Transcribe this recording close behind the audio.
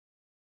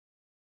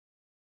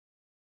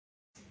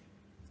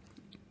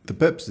The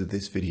purpose of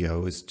this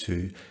video is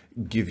to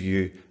give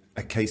you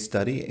a case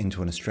study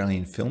into an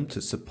Australian film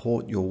to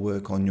support your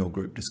work on your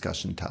group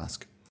discussion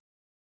task.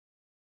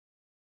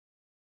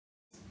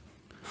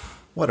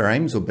 What our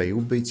aims will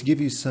be to give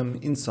you some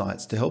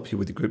insights to help you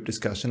with the group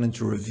discussion and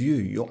to review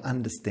your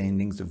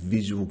understandings of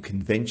visual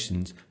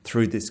conventions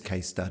through this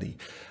case study.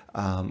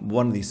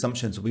 One of the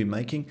assumptions we'll be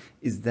making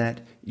is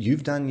that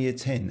you've done year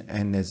 10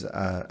 and there's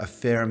a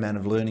fair amount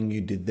of learning you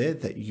did there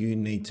that you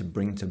need to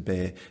bring to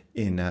bear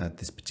in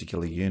this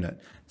particular unit.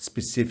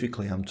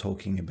 Specifically, I'm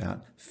talking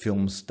about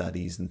film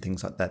studies and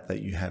things like that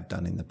that you have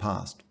done in the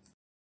past.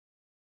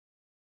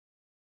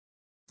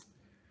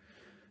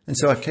 And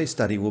so our case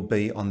study will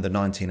be on the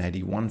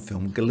 1981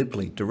 film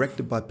Gallipoli,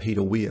 directed by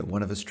Peter Weir,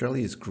 one of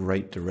Australia's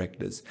great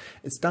directors.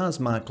 It stars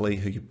Mark Lee,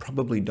 who you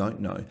probably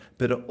don't know,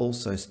 but it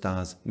also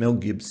stars Mel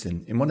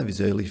Gibson in one of his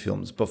early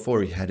films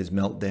before he had his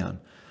meltdown.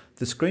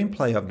 The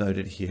screenplay I've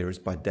noted here is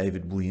by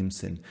David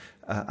Williamson,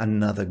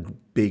 another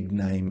big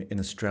name in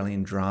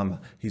Australian drama.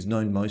 He's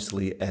known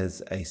mostly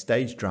as a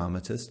stage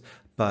dramatist,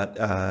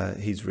 but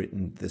he's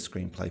written the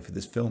screenplay for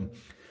this film.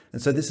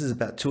 And so this is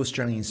about two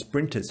Australian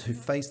sprinters who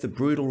face the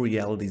brutal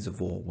realities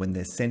of war when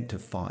they're sent to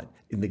fight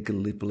in the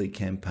Gallipoli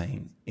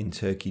campaign in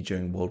Turkey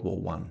during World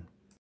War I.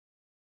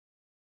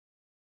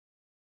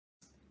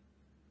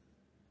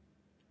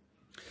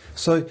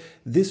 So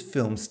this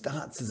film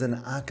starts as an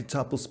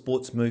archetypal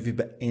sports movie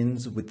but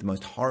ends with the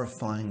most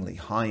horrifyingly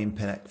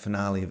high-impact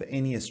finale of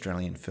any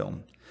Australian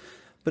film.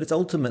 But it's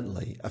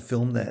ultimately a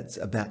film that's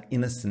about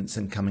innocence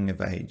and coming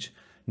of age,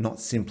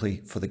 not simply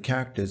for the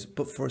characters,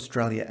 but for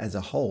Australia as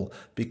a whole,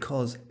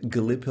 because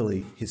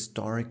Gallipoli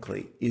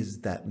historically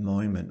is that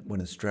moment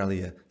when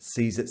Australia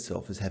sees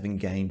itself as having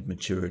gained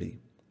maturity.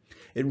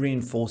 It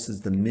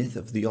reinforces the myth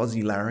of the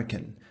Aussie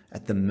larrikin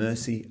at the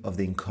mercy of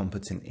the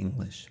incompetent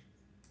English.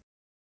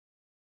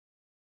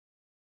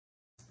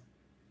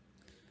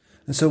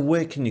 And so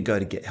where can you go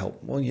to get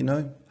help? Well, you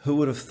know, who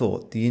would have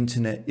thought the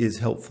internet is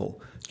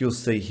helpful? You'll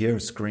see here a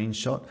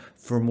screenshot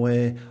from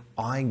where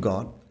I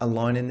got a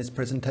line in this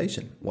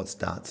presentation. What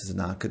starts as an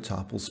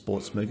archetypal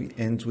sports movie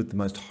ends with the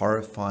most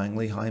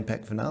horrifyingly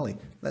high-impact finale.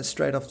 That's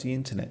straight off the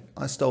internet.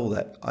 I stole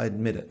that, I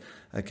admit it.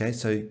 Okay,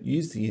 so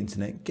use the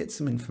internet, get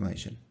some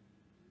information.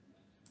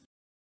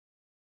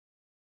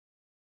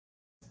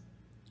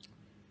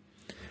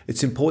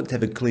 It's important to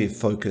have a clear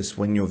focus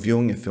when you're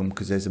viewing a film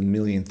because there's a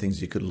million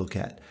things you could look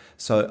at.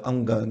 So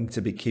I'm going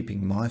to be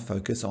keeping my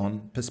focus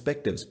on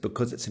perspectives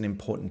because it's an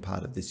important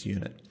part of this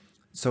unit.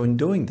 So in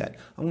doing that,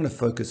 I'm going to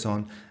focus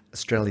on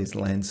Australia's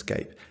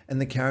landscape and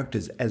the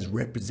characters as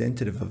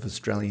representative of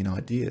Australian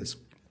ideas.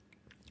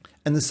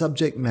 And the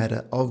subject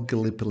matter of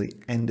Gallipoli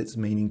and its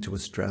meaning to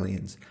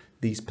Australians.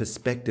 These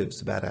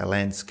perspectives about our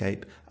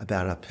landscape,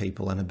 about our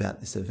people and about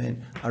this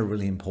event are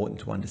really important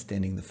to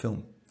understanding the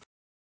film.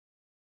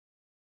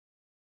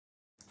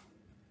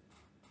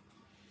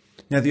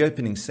 Now, the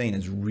opening scene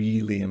is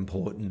really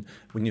important.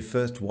 When you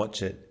first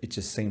watch it, it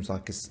just seems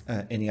like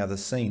any other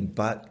scene,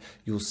 but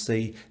you'll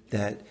see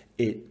that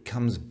it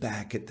comes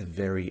back at the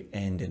very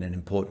end in an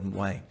important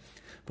way.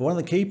 But one of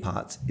the key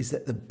parts is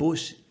that the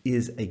bush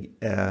is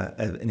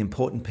an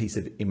important piece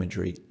of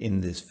imagery in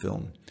this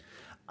film.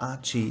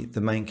 Archie, the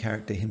main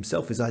character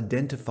himself, is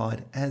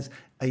identified as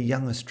a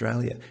young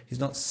Australia. He's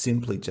not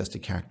simply just a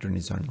character in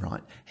his own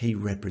right. He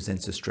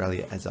represents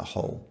Australia as a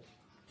whole.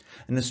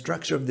 And the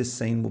structure of this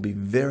scene will be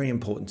very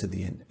important to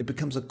the end. It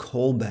becomes a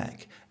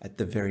callback at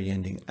the very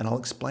ending, and I'll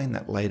explain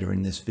that later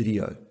in this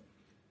video.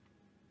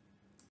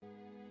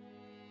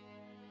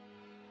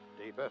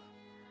 Deeper.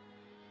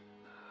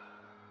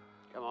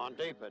 Come on,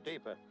 deeper,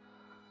 deeper.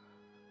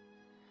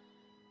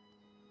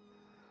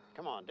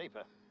 Come on,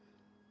 deeper.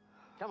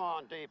 Come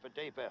on, deeper,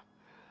 deeper.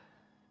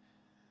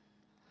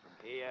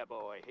 Here,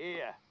 boy,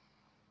 here.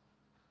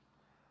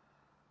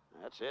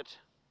 That's it.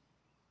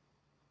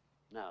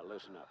 Now,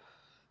 loosen up.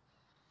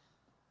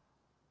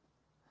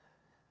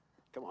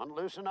 Come on,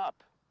 loosen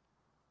up.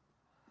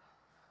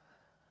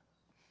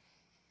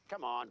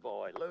 Come on,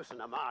 boy, loosen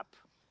them up.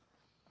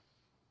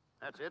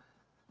 That's it.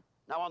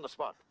 Now on the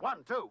spot.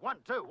 1, 2, 1,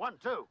 2, 1,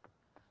 2.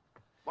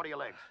 What are your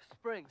legs?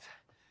 Springs.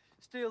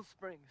 Steel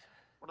springs.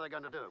 What are they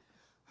going to do?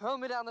 Hurl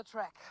me down the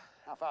track.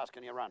 How fast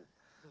can you run?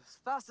 As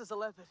fast as a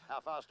leopard. How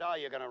fast are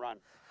you going to run?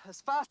 As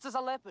fast as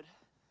a leopard.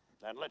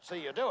 Then let's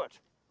see you do it.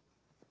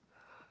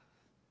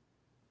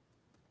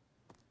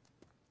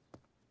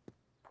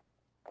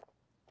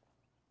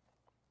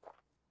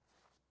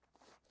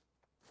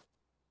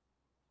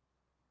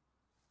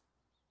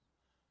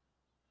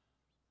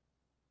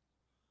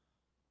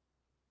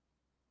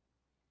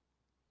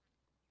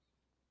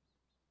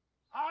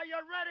 Are you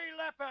ready,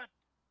 leopard?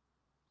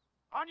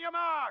 On your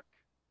mark.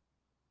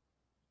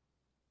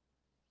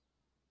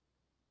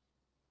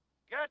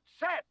 Get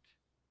set.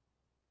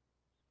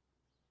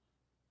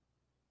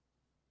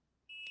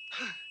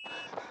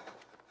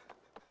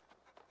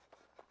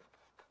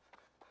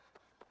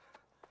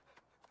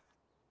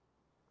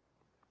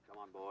 Come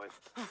on, boy.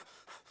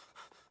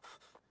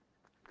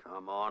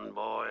 Come on,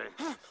 boy.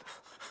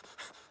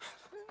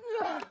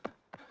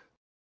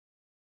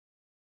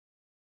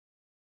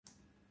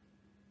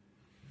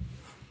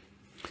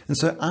 And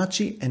so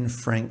Archie and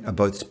Frank are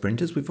both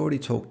sprinters. We've already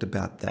talked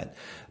about that.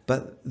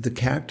 But the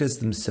characters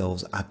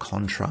themselves are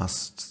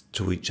contrasts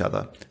to each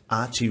other.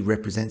 Archie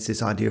represents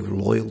this idea of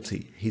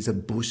loyalty. He's a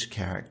bush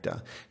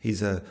character.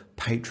 He's a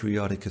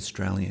patriotic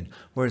Australian.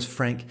 Whereas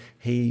Frank,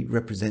 he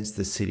represents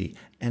the city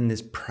and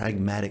this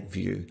pragmatic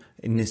view.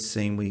 In this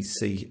scene, we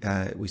see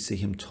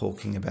him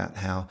talking about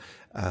how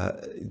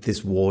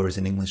this war is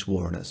an English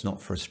war and it's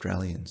not for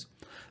Australians.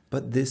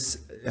 But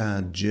this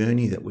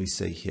journey that we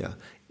see here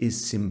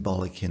is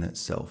symbolic in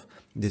itself.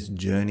 This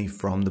journey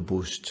from the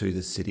bush to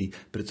the city,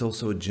 but it's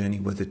also a journey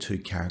where the two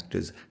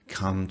characters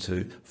come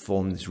to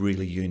form this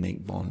really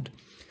unique bond.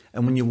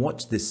 And when you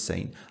watch this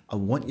scene, I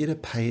want you to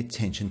pay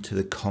attention to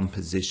the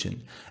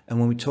composition. And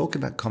when we talk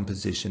about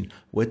composition,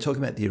 we're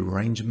talking about the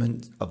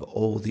arrangement of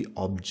all the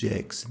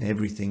objects and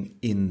everything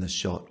in the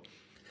shot.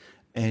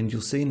 And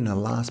you'll see in the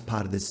last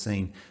part of this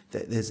scene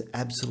that there's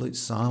absolute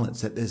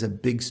silence, that there's a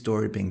big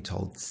story being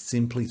told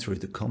simply through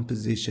the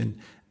composition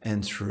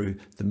and through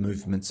the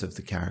movements of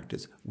the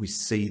characters. We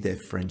see their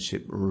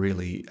friendship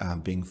really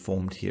being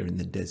formed here in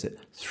the desert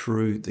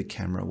through the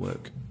camera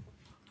work.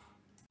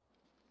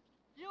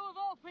 You of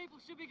all people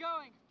should be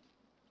going.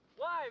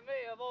 Why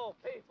me of all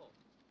people?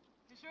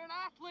 Because you're an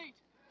athlete.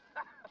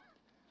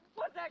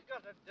 What's that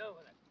got to do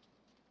with it?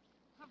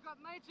 I've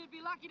got mates who'd be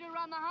lucky to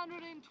run the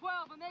 100 in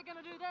 12 and they're going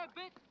to do their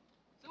bit.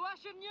 So why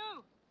shouldn't you?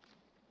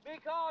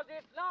 Because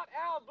it's not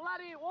our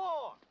bloody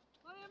war.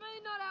 What do you mean,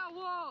 not our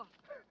war?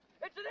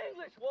 It's an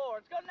English war.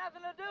 It's got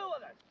nothing to do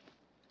with it.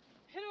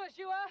 You know what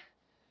you are?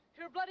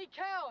 You're a bloody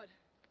coward.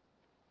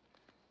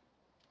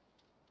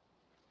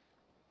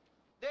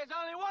 There's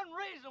only one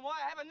reason why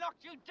I haven't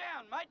knocked you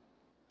down, mate.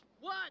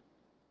 What?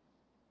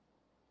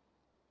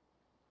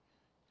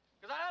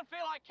 Because I don't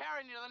feel like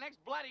carrying you to the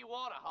next bloody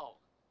waterhole.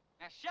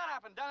 Now shut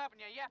up and don't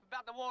open your yap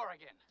about the war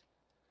again.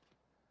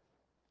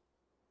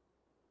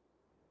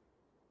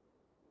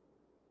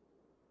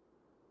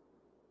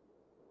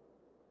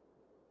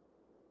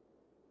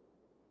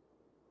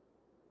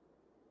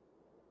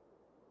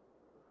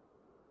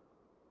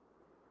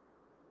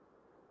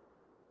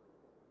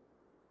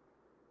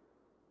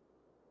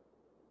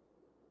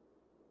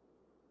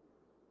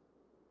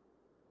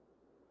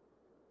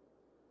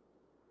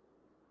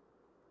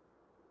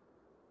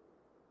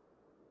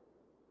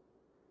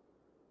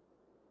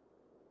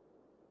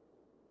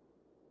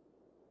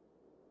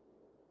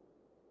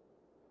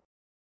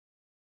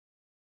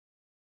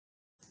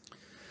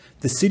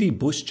 The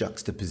city-bush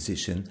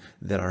juxtaposition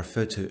that I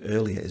referred to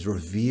earlier is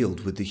revealed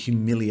with the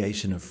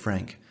humiliation of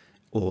Frank,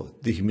 or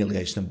the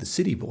humiliation of the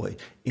city boy,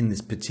 in this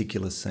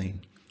particular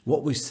scene.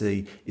 What we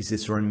see is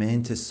this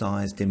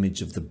romanticised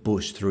image of the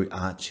bush through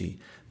Archie,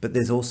 but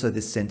there's also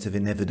this sense of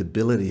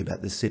inevitability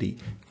about the city.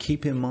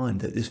 Keep in mind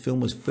that this film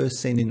was first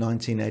seen in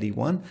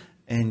 1981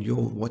 and you're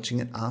watching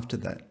it after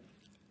that.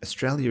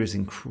 Australia is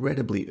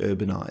incredibly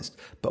urbanised,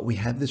 but we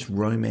have this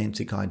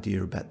romantic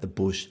idea about the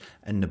bush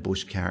and the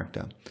bush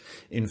character.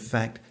 In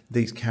fact,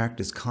 these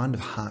characters kind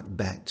of hark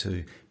back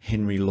to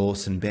Henry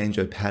Lawson,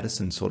 Banjo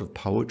Paterson sort of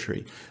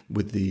poetry,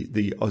 with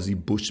the Aussie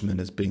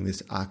bushman as being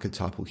this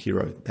archetypal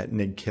hero, that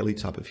Ned Kelly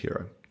type of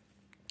hero.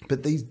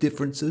 But these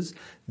differences,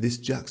 this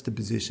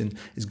juxtaposition,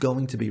 is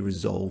going to be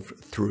resolved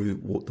through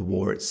the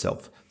war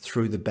itself,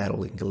 through the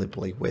battle in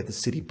Gallipoli, where the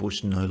city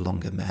bush no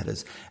longer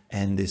matters,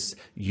 and this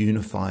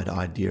unified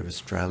idea of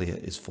Australia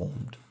is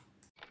formed.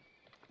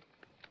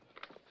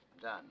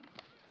 Done.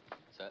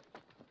 Sir?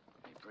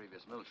 Any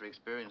previous military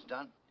experience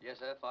done? Yes,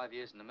 sir. 5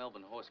 years in the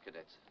Melbourne Horse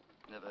Cadets.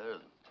 Never heard of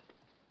them.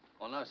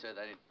 Well, no, sir.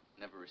 They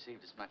never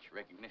received as much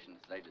recognition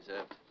as they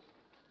deserved.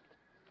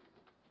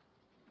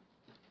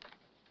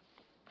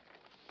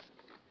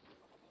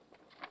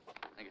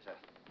 Thank you, sir.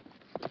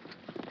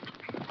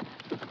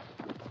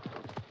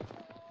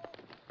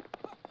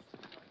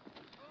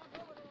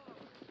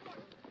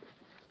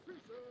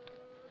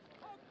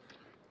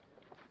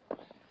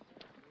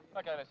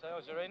 Okay, Miss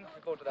Sales, you're in.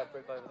 Report to that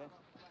group over there.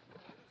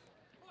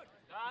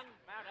 Done.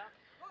 Mount up.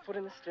 Foot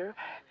in the stirrup,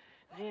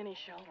 knee in his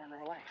shoulder and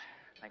relax.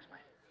 Thanks,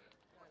 mate.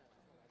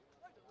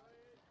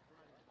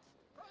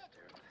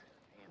 Stirrup,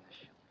 knee in the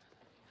shoulder.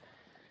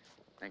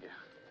 Thank you.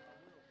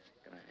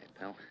 Come on ahead,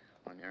 pal.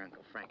 I'm your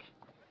Uncle Frank.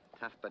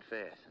 Tough but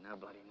fair, so no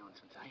bloody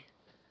nonsense, eh?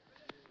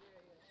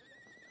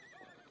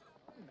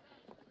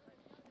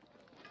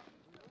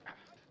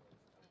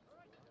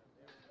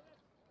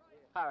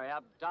 Hurry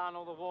up, Don,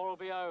 or the war will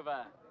be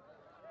over.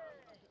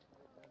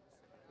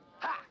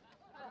 Ha!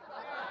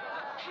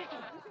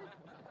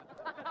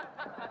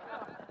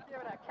 Give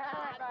it a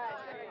cat.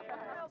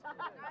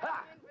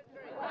 Ha!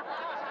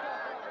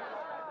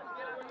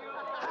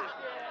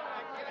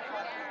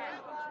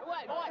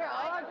 Wait, boy,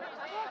 on.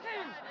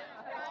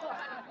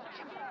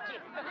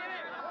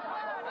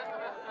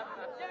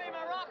 Give him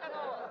a rocket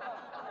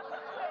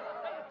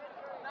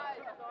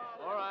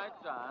all right,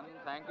 Don.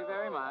 Thank you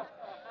very much.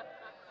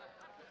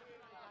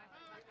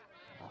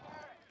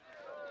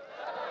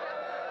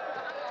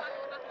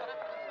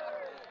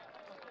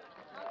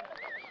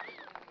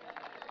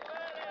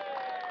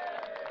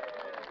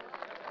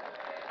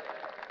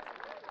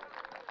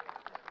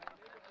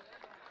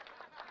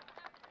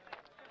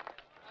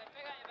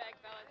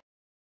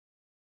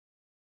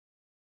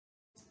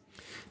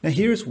 Now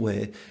here's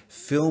where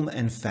film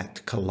and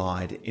fact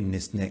collide in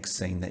this next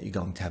scene that you're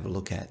going to have a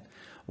look at.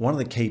 One of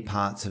the key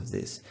parts of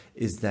this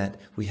is that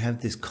we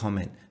have this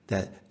comment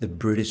that the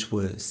British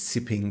were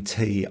sipping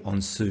tea on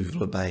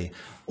Suvla Bay,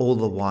 all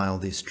the while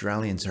the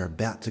Australians are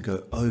about to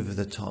go over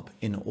the top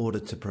in order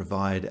to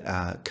provide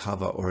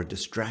cover or a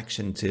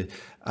distraction to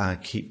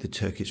keep the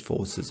Turkish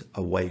forces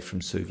away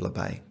from Suvla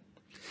Bay.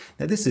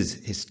 Now this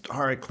is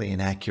historically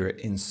inaccurate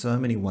in so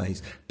many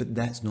ways, but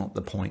that's not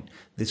the point.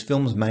 This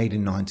film's made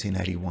in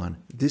 1981.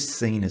 This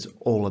scene is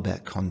all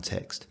about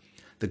context.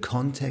 The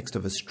context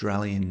of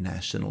Australian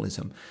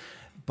nationalism.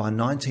 By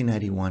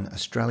 1981,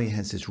 Australia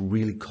has this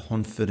really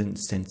confident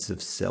sense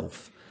of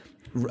self.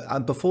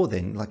 Before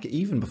then, like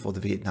even before the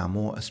Vietnam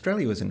War,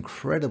 Australia was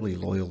incredibly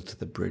loyal to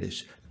the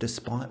British,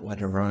 despite what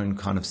her own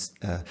kind of,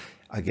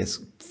 I guess,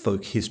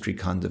 folk history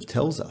kind of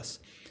tells us.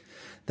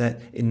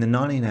 That in the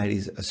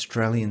 1980s,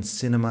 Australian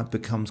cinema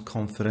becomes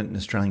confident and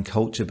Australian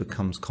culture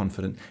becomes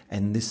confident.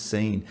 And this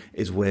scene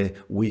is where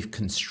we've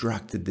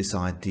constructed this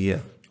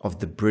idea of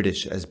the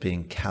British as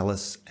being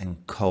callous and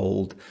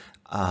cold.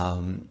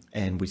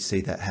 And we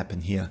see that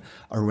happen here.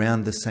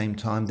 Around the same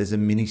time, there's a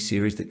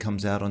mini-series that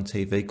comes out on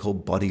TV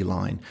called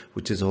Bodyline,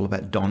 which is all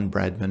about Don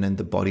Bradman and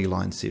the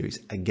Bodyline series,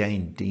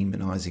 again,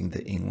 demonizing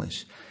the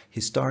English.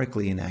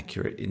 Historically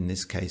inaccurate in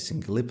this case in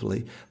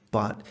Gallipoli,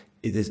 but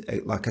it is,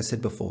 like I said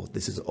before,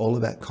 this is all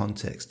about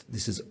context.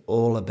 This is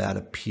all about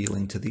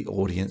appealing to the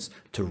audience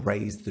to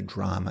raise the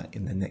drama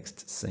in the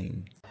next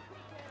scene.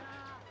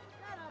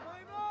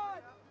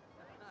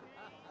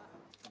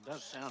 It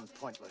does sound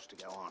pointless to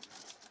go on.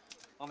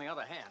 On the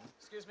other hand,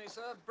 Excuse me,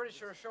 sir.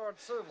 British are ashore at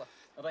Suvla.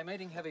 are they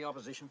meeting heavy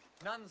opposition?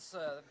 None,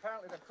 sir.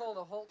 Apparently they've called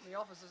a halt and the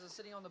officers are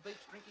sitting on the beach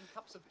drinking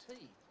cups of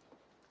tea.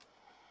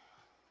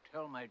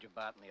 Tell Major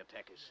Barton the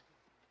attackers.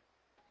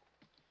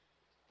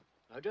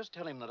 Now, just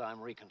tell him that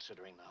I'm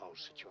reconsidering the whole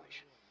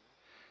situation.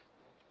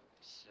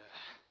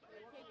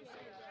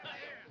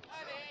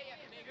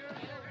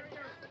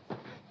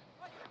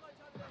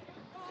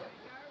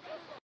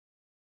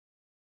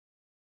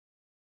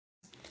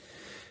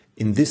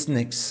 In this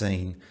next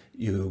scene,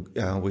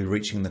 we're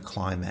reaching the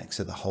climax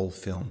of the whole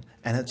film,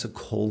 and it's a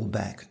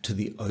callback to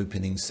the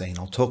opening scene.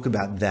 I'll talk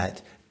about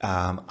that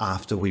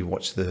after we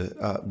watch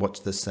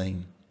the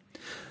scene.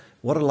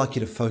 What I'd like you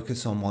to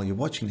focus on while you're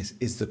watching this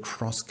is the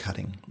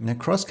cross-cutting. Now,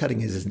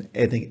 cross-cutting is an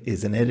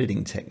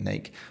editing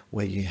technique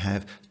where you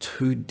have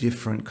two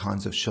different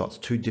kinds of shots,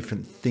 two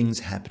different things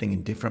happening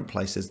in different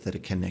places that are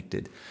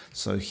connected.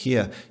 So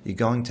here, you're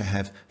going to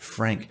have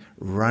Frank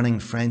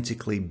running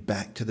frantically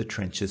back to the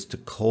trenches to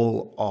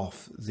call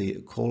off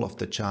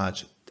the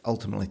charge,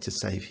 ultimately to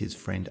save his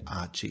friend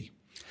Archie.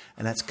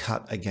 And that's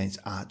cut against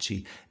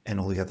Archie and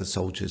all the other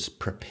soldiers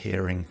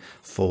preparing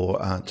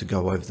to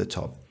go over the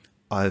top.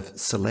 I've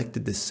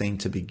selected this scene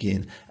to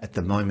begin at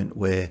the moment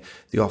where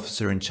the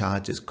officer in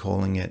charge is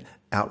calling it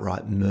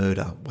outright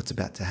murder, what's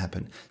about to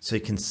happen. So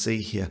you can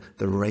see here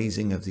the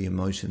raising of the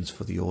emotions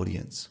for the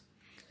audience.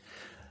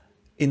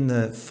 In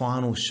the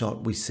final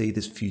shot, we see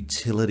this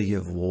futility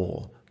of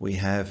war. We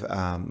have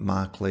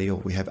Mark Lee, or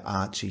we have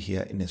Archie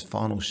here in this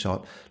final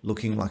shot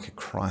looking like a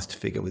Christ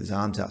figure with his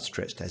arms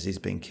outstretched as he's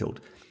being killed.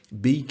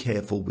 Be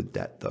careful with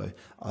that though.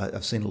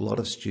 I've seen a lot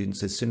of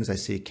students, as soon as they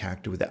see a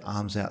character with their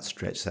arms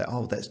outstretched, say,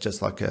 oh, that's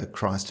just like a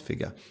Christ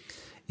figure.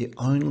 It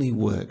only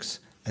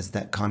works as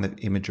that kind of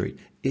imagery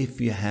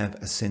if you have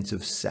a sense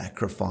of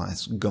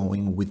sacrifice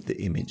going with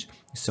the image.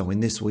 So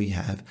in this, we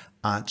have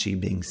Archie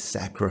being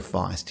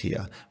sacrificed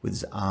here with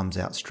his arms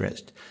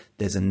outstretched.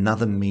 There's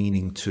another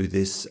meaning to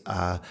this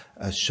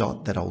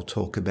shot that I'll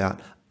talk about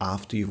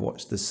after you've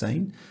watched the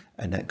scene,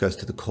 and that goes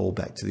to the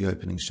callback to the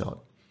opening shot.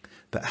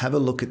 But have a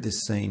look at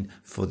this scene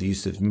for the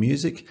use of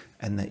music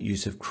and that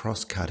use of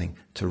cross-cutting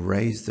to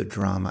raise the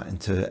drama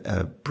and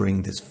to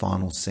bring this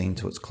final scene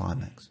to its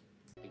climax.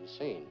 Been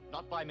seen.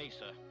 Not by me,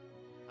 sir.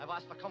 I've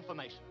asked for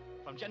confirmation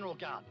from General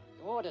Garden.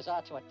 The orders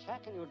are to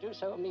attack, and you'll do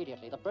so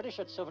immediately. The British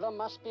at Suvla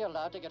must be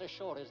allowed to get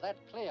ashore. Is that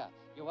clear?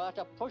 You are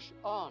to push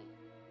on.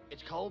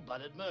 It's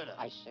cold-blooded murder.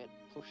 I said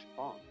push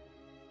on.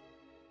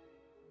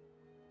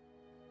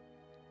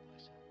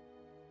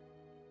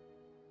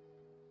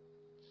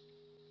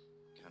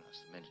 Can't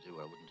ask the men to do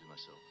what I wouldn't do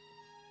myself.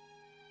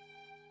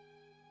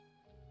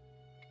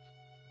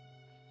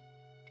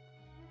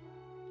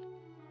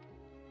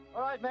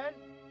 All right, men.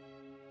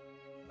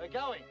 We're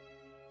going.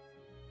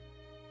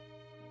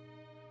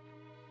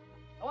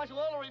 I want you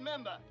all to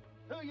remember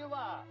who you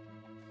are.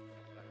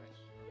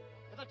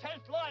 You're the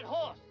 10th Light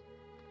Horse.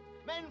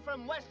 Men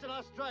from Western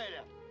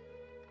Australia.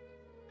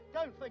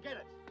 Don't forget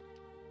it.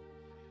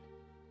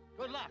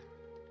 Good luck.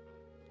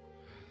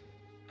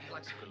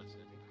 Like billets, I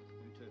think.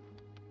 You too.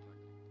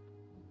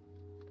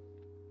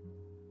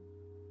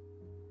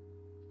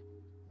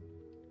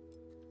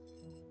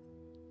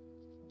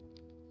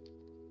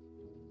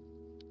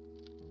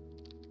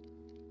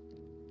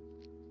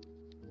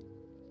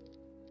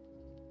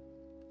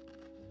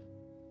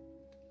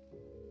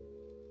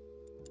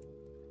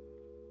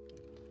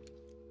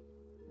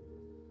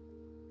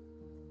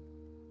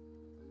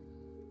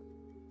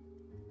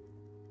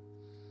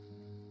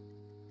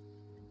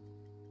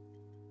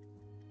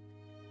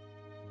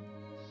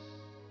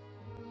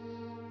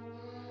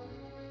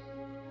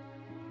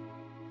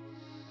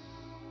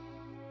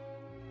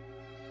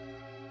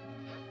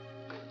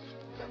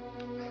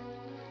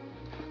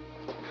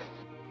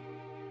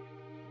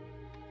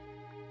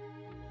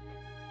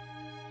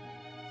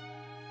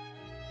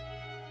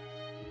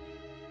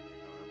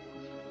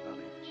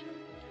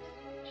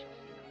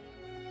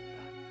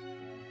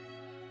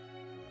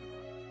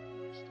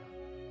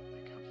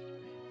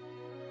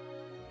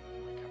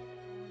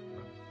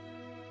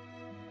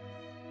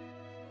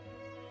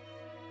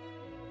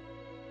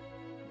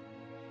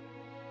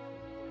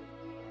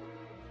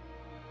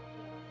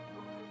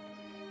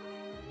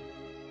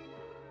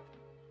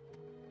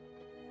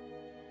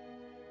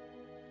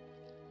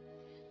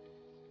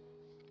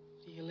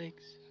 See your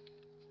legs.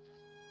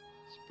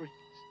 Springs.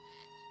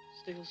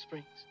 Steel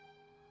springs.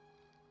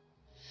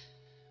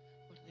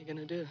 What are they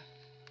gonna do?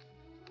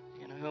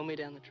 They're gonna hurl me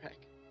down the track.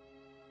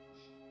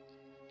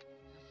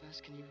 How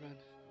fast can you run?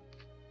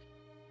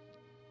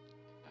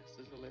 Fast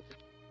as a leopard.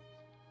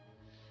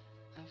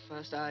 How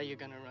fast are you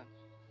gonna run?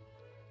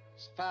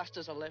 As fast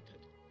as a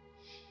leopard.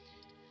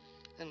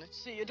 Then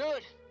let's see you do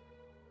it.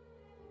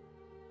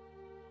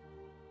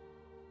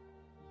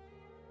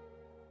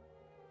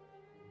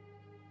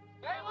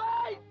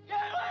 Gateway!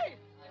 Gateway!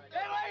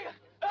 Gateway!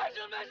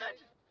 Urgent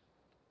message!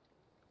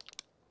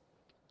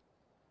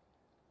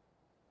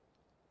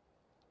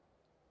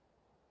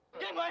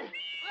 Gateway!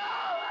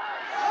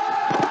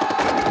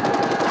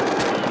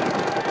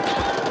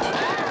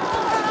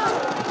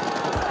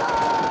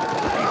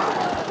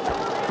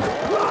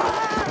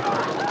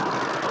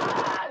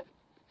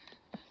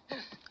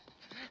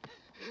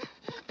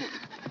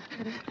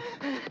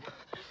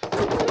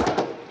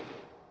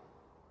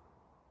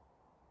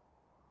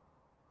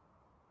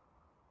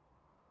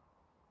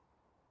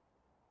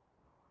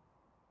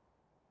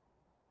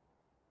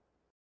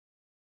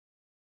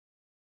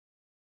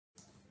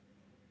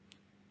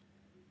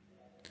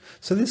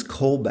 So this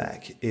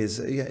callback is,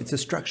 it's a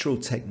structural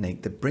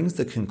technique that brings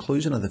the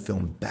conclusion of the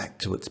film back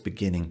to its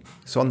beginning.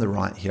 So on the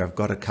right here, I've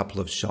got a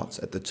couple of shots.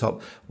 At the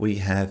top, we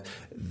have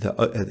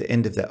at the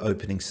end of that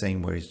opening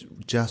scene where he's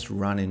just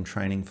run in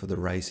training for the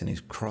race and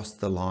he's crossed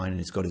the line and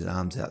he's got his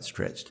arms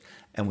outstretched.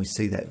 And we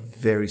see that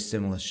very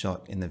similar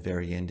shot in the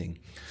very ending.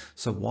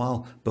 So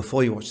while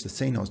before you watch the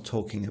scene, I was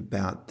talking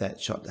about that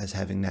shot as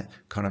having that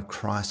kind of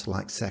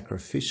Christ-like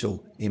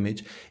sacrificial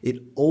image,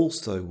 it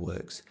also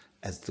works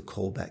as the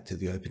callback to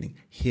the opening,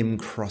 him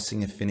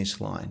crossing a finish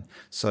line.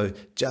 So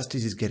just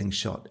as he's getting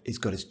shot, he's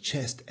got his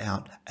chest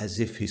out as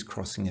if he's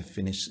crossing a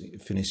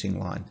finishing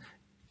line.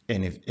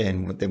 And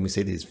then we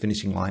see that his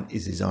finishing line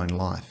is his own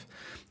life.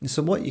 And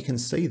so what you can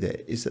see there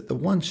is that the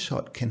one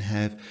shot can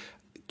have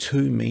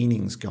two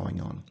meanings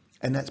going on.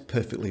 And that's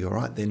perfectly all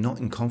right. They're not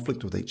in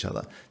conflict with each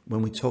other.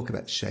 When we talk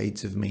about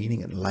shades of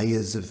meaning and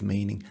layers of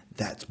meaning,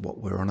 that's what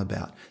we're on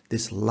about.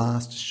 This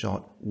last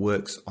shot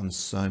works on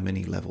so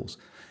many levels.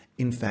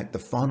 In fact, the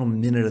final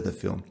minute of the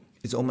film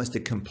is almost a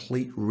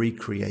complete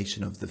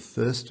recreation of the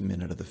first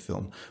minute of the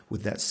film,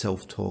 with that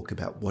self-talk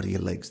about what he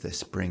legs their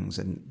springs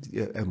and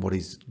what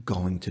he's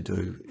going to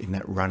do in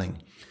that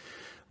running.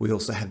 We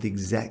also have the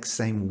exact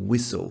same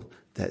whistle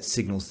that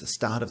signals the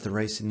start of the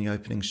race in the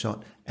opening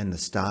shot and the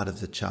start of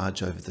the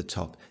charge over the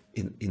top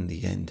in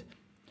the end.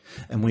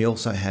 And we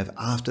also have,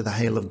 after the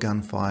hail of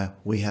gunfire,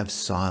 we have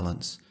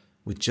silence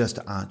with just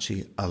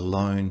Archie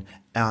alone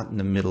out in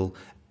the middle,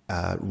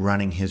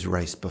 running his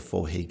race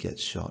before he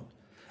gets shot.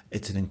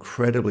 It's an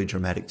incredibly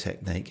dramatic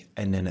technique,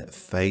 and then it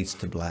fades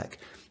to black.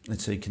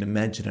 And so you can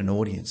imagine an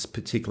audience,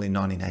 particularly in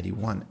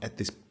 1981, at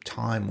this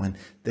time when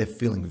they're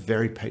feeling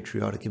very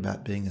patriotic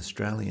about being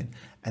Australian,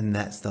 and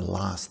that's the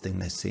last thing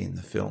they see in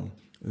the film.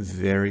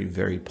 Very,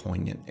 very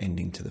poignant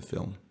ending to the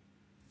film.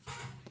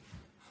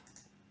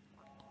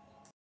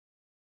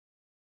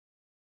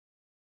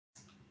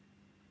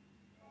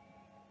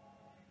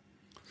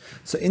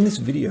 So in this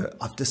video,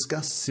 I've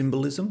discussed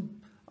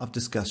symbolism, I've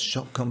discussed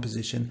shot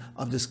composition,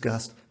 I've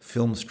discussed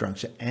film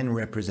structure and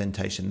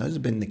representation. Those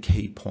have been the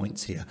key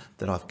points here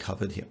that I've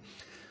covered here.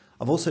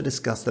 I've also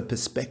discussed the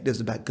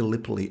perspectives about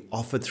Gallipoli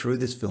offered through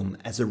this film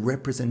as a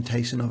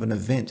representation of an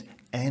event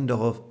and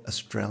of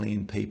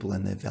Australian people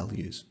and their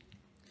values.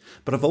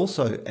 But I've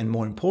also, and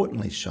more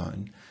importantly,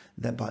 shown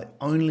that by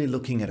only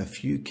looking at a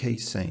few key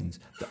scenes,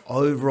 the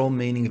overall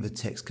meaning of the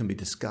text can be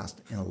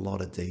discussed in a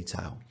lot of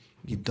detail.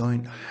 You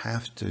don't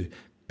have to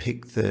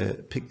pick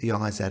the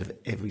eyes out of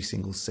every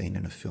single scene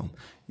in a film.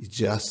 You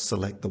just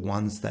select the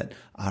ones that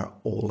are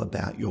all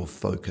about your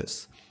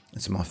focus.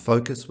 And so my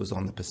focus was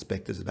on the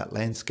perspectives about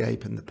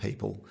landscape and the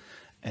people,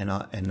 and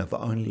I've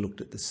only looked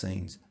at the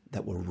scenes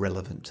that were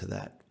relevant to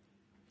that.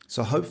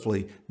 So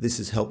hopefully this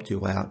has helped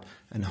you out,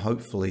 and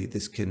hopefully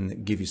this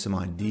can give you some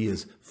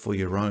ideas for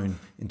your own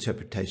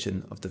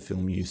interpretation of the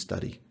film you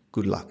study.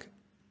 Good luck.